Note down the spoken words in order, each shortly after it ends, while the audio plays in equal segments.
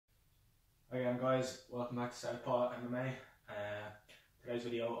Hi again guys, welcome back to Southpaw MMA. Today's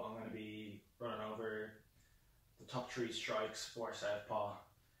video I'm going to be running over the top 3 strikes for Southpaw,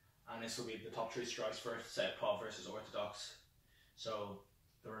 and this will be the top 3 strikes for Southpaw versus Orthodox. So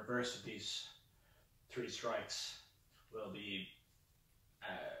the reverse of these 3 strikes will be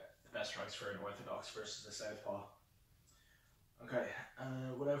the best strikes for an Orthodox versus a Southpaw. Okay,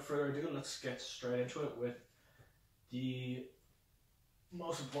 without further ado, let's get straight into it with the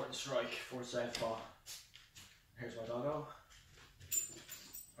most important strike for Southpaw. Here's my doggo.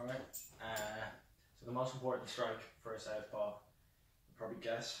 Alright, so the most important strike for a Southpaw, you'll probably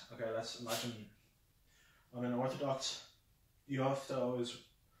guess. Okay, let's imagine on an Orthodox, you have to always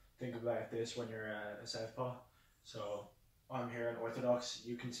think about this when you're a Southpaw. So I'm here in Orthodox,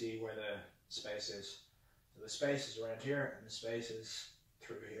 you can see where the space is. So the space is around here and the space is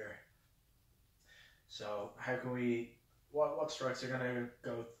through here. So how can we, what strikes are going to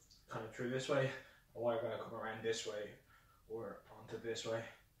go kind of through this way, or what are going to come around this way or onto this way?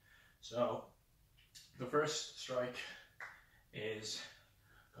 So the first strike is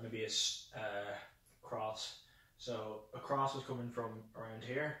going to be a cross. So a cross is coming from around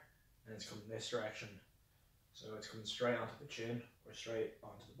here and it's coming this direction. So it's coming straight onto the chin or straight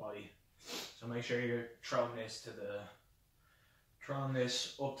onto the body. So make sure you're throwing this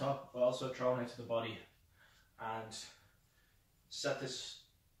up top, but also throwing it to the body. And set this,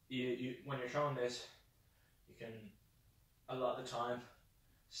 when you're throwing this, you can, a lot of the time,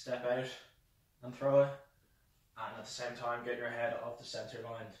 step out and throw it, and at the same time get your head off the center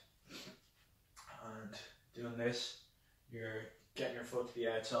line. And doing this, you're getting your foot to the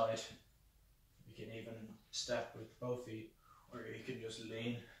outside. You can even step with both feet, or you can just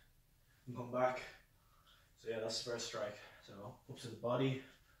lean and come back. So yeah, that's the first strike. So up to the body,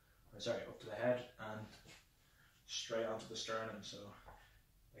 or sorry, up to the head and straight onto the sternum. So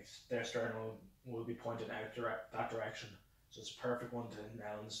like their sternum will be pointed out that direction. So it's a perfect one to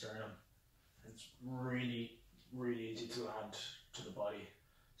nail in the sternum. And it's really, really easy to land to the body.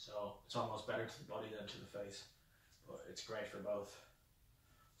 So it's almost better to the body than to the face, but it's great for both.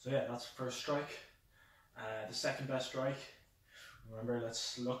 So yeah, that's the first strike. The second best strike, remember,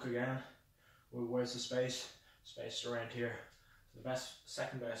 let's look again. Where's the space? Space around here. So the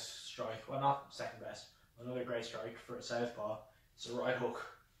second best strike, well, not second best, another great strike for a Southpaw is a right hook.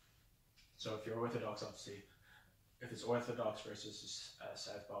 So if you're Orthodox, obviously, if it's Orthodox versus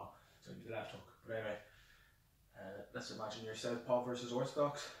Southpaw, it's going to be the left hook. But anyway, let's imagine your Southpaw versus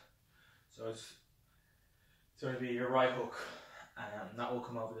Orthodox. So it's going to be your right hook, and that will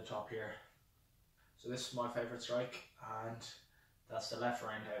come over the top here. So this is my favourite strike, and that's the left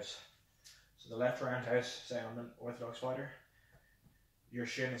roundhouse. So the left roundhouse, say I'm an Orthodox fighter, your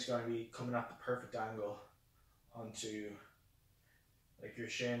shin is going to be coming at the perfect angle onto, like your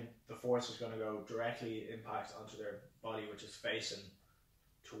shin, the force is going to go directly impact onto their body, which is facing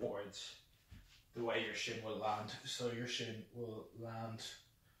towards the way your shin will land. So your shin will land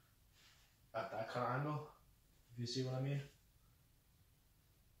at that kind of angle, if you see what I mean.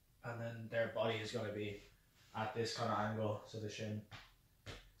 And then their body is going to be at this kind of angle, so the shin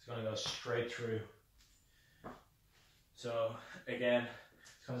is going to go straight through. So again,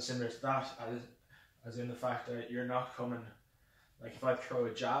 it's kind of similar to that, as in the fact that you're not coming, like if I throw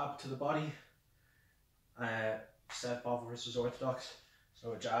a jab to the body, Southpaw versus Orthodox,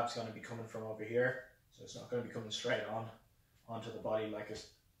 so a jab's going to be coming from over here, so it's not going to be coming straight onto the body like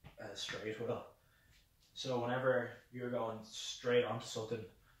a straight will. So whenever you're going straight onto something,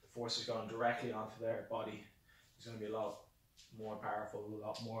 the force is going directly onto their body. It's going to be a lot more powerful, a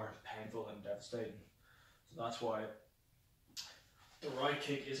lot more painful and devastating. So that's why the right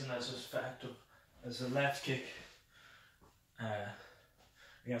kick isn't as effective as the left kick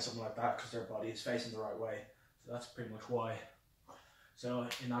against something like that, because their body is facing the right way. So that's pretty much why. So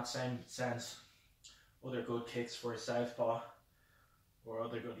in that same sense, other good kicks for a Southpaw or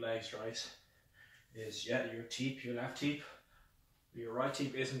other good leg strikes is, yeah, your teep, your left teep. Your right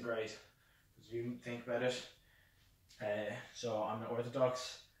teep isn't great, because you think about it. So I'm an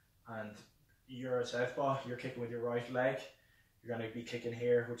Orthodox and you're a Southpaw, you're kicking with your right leg. You're going to be kicking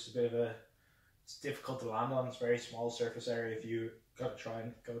here, which is a bit of it's difficult to land on. It's a very small surface area if you got to try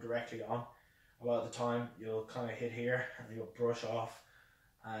and go directly on. A lot of the time you'll kind of hit here and you'll brush off,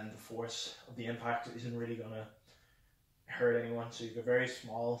 and the force of the impact isn't really going to hurt anyone. So you have a very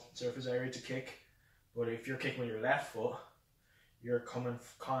small surface area to kick. But if you're kicking with your left foot, you're coming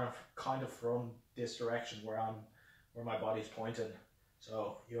kind of from this direction where my body's pointing.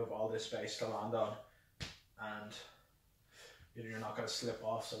 So you have all this space to land on, and you're not going to slip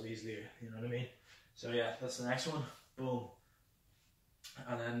off so easily, you know what I mean? So yeah, that's the next one. Boom.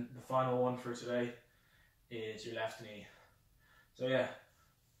 And then the final one for today is your left knee. So yeah,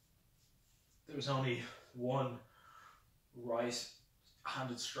 there was only one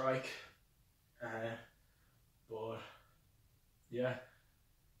right-handed strike, but yeah,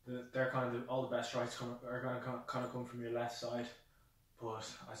 they're kind of all the best strikes are going to kind of come from your left side. But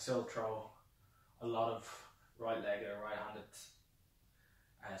I still throw a lot of right-legged or right-handed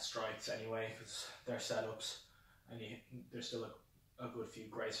strikes anyway, because they're setups, and there's still a good few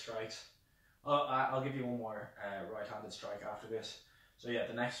great strikes. I'll give you one more right-handed strike after this. So yeah,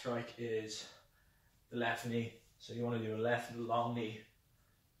 the next strike is the left knee. So you want to do a left long knee.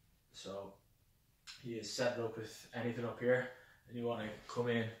 So you set it up with anything up here, and you want to come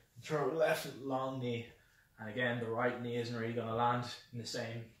in, throw a left long knee, and again the right knee isn't really going to land in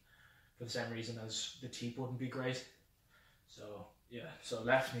for the same reason as the teep wouldn't be great. So yeah, so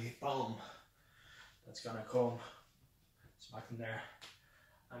left knee, boom, that's going to come, smack them there.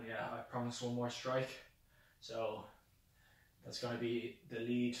 And yeah, I promised one more strike, so that's going to be the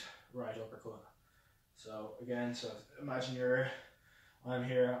lead right uppercut. So again, so imagine I'm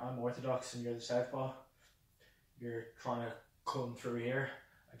here, I'm orthodox, and you're the southpaw. You're trying to come through here.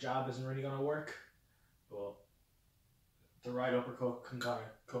 A jab isn't really going to work, but the right uppercut can kind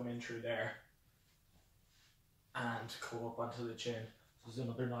of come in through there and come up onto the chin. This is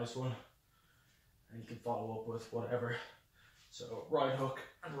another nice one, and you can follow up with whatever. So right hook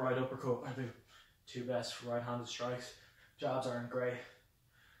and right uppercut are the two best right-handed strikes. Jabs aren't great.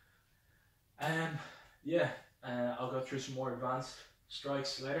 Yeah, I'll go through some more advanced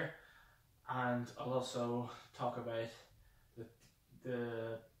strikes later, and I'll also talk about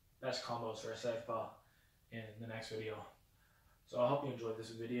the best combos for a southpaw in the next video. So I hope you enjoyed this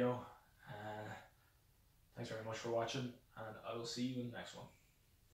video. Thanks very much for watching, and I will see you in the next one.